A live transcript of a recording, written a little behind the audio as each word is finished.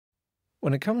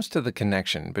When it comes to the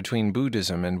connection between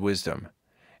Buddhism and wisdom,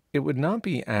 it would not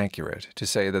be accurate to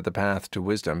say that the path to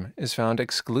wisdom is found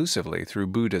exclusively through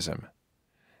Buddhism.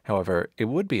 However, it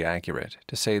would be accurate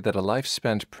to say that a life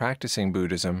spent practicing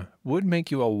Buddhism would make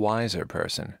you a wiser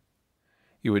person.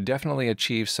 You would definitely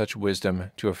achieve such wisdom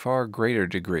to a far greater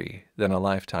degree than a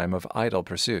lifetime of idle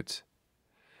pursuits.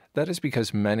 That is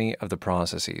because many of the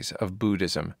processes of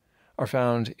Buddhism are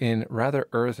found in rather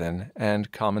earthen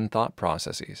and common thought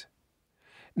processes.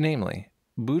 Namely,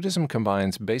 Buddhism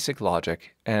combines basic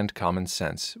logic and common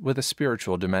sense with a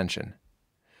spiritual dimension.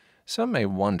 Some may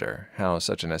wonder how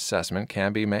such an assessment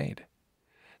can be made.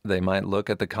 They might look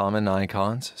at the common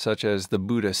icons, such as the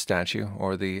Buddha statue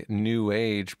or the New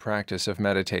Age practice of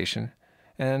meditation,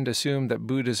 and assume that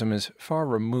Buddhism is far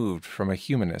removed from a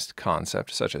humanist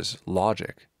concept such as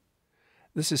logic.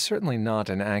 This is certainly not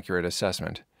an accurate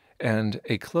assessment, and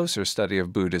a closer study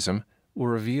of Buddhism will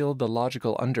reveal the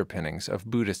logical underpinnings of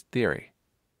Buddhist theory.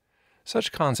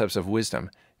 Such concepts of wisdom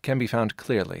can be found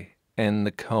clearly in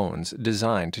the koans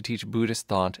designed to teach Buddhist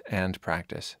thought and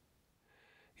practice.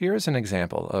 Here is an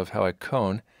example of how a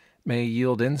koan may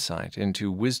yield insight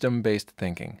into wisdom-based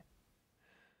thinking.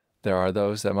 There are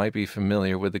those that might be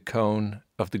familiar with the koan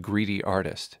of the greedy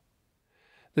artist.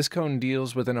 This koan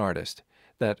deals with an artist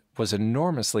that was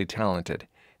enormously talented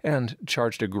and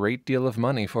charged a great deal of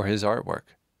money for his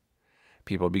artwork.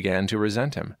 People began to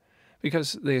resent him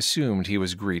because they assumed he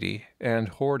was greedy and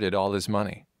hoarded all his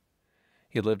money.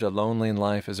 He lived a lonely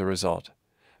life as a result,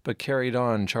 but carried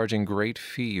on charging great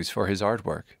fees for his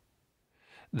artwork.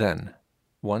 Then,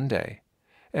 one day,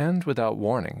 and without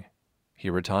warning, he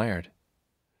retired.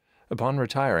 Upon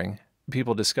retiring,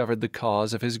 people discovered the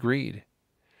cause of his greed.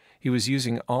 He was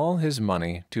using all his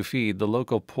money to feed the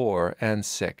local poor and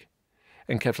sick,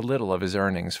 and kept little of his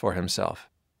earnings for himself.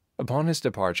 Upon his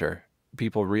departure,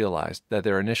 people realized that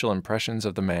their initial impressions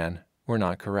of the man were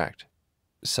not correct.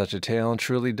 Such a tale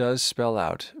truly does spell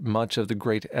out much of the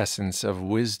great essence of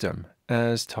wisdom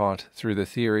as taught through the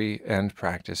theory and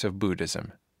practice of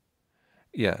Buddhism.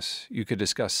 Yes, you could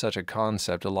discuss such a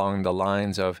concept along the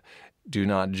lines of, do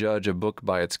not judge a book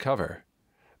by its cover,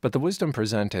 but the wisdom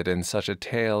presented in such a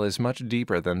tale is much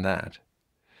deeper than that.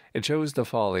 It shows the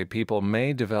folly people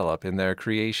may develop in their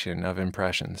creation of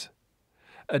impressions.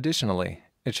 Additionally,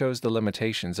 it shows the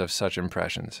limitations of such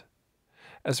impressions.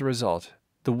 As a result,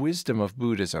 the wisdom of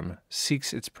Buddhism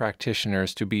seeks its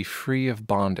practitioners to be free of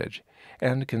bondage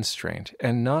and constraint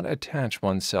and not attach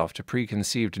oneself to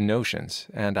preconceived notions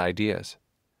and ideas.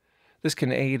 This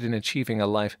can aid in achieving a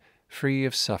life free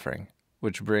of suffering,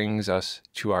 which brings us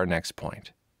to our next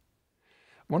point.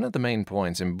 One of the main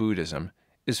points in Buddhism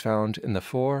is found in the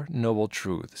Four Noble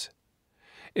Truths.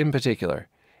 In particular,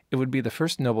 it would be the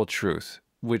first noble truth,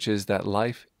 which is that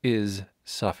life is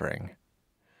suffering.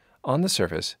 On the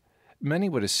surface, many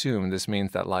would assume this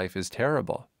means that life is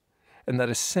terrible, and that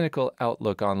a cynical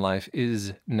outlook on life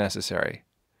is necessary.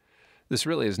 This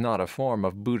really is not a form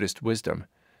of Buddhist wisdom,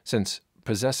 since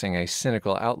possessing a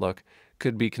cynical outlook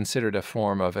could be considered a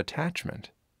form of attachment.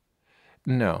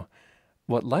 No,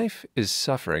 what life is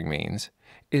suffering means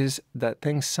is that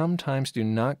things sometimes do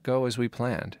not go as we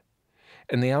planned,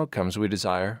 and the outcomes we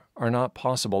desire are not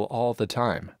possible all the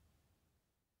time.